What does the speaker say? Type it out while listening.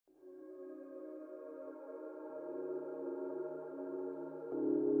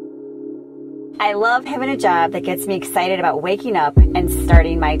I love having a job that gets me excited about waking up and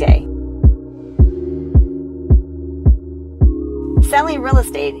starting my day. Selling real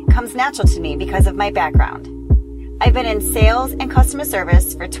estate comes natural to me because of my background. I've been in sales and customer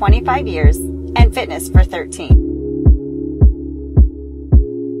service for 25 years and fitness for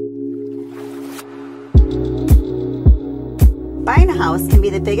 13. Buying a house can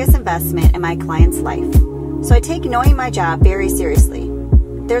be the biggest investment in my client's life, so I take knowing my job very seriously.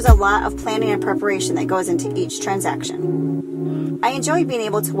 There's a lot of planning and preparation that goes into each transaction. I enjoy being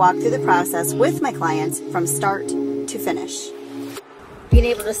able to walk through the process with my clients from start to finish. Being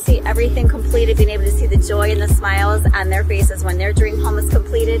able to see everything completed, being able to see the joy and the smiles on their faces when their dream home is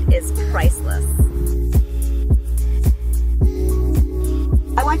completed is priceless.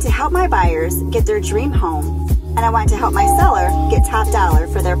 I want to help my buyers get their dream home, and I want to help my seller get top dollar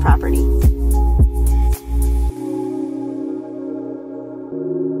for their property.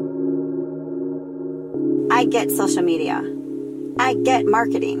 I get social media. I get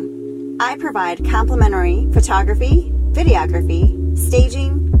marketing. I provide complimentary photography, videography,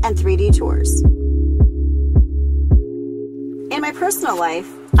 staging, and 3D tours. In my personal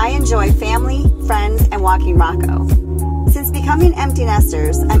life, I enjoy family, friends, and walking Rocco. Since becoming empty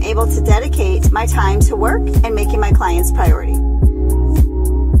nesters, I'm able to dedicate my time to work and making my clients priority.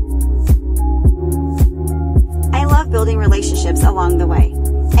 I love building relationships along the way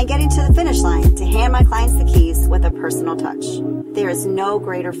and getting to the finish line to hand my clients the keys with a personal touch. There is no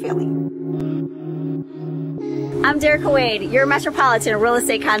greater feeling. I'm Derica Wade, your Metropolitan Real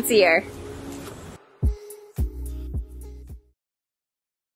Estate Concierge.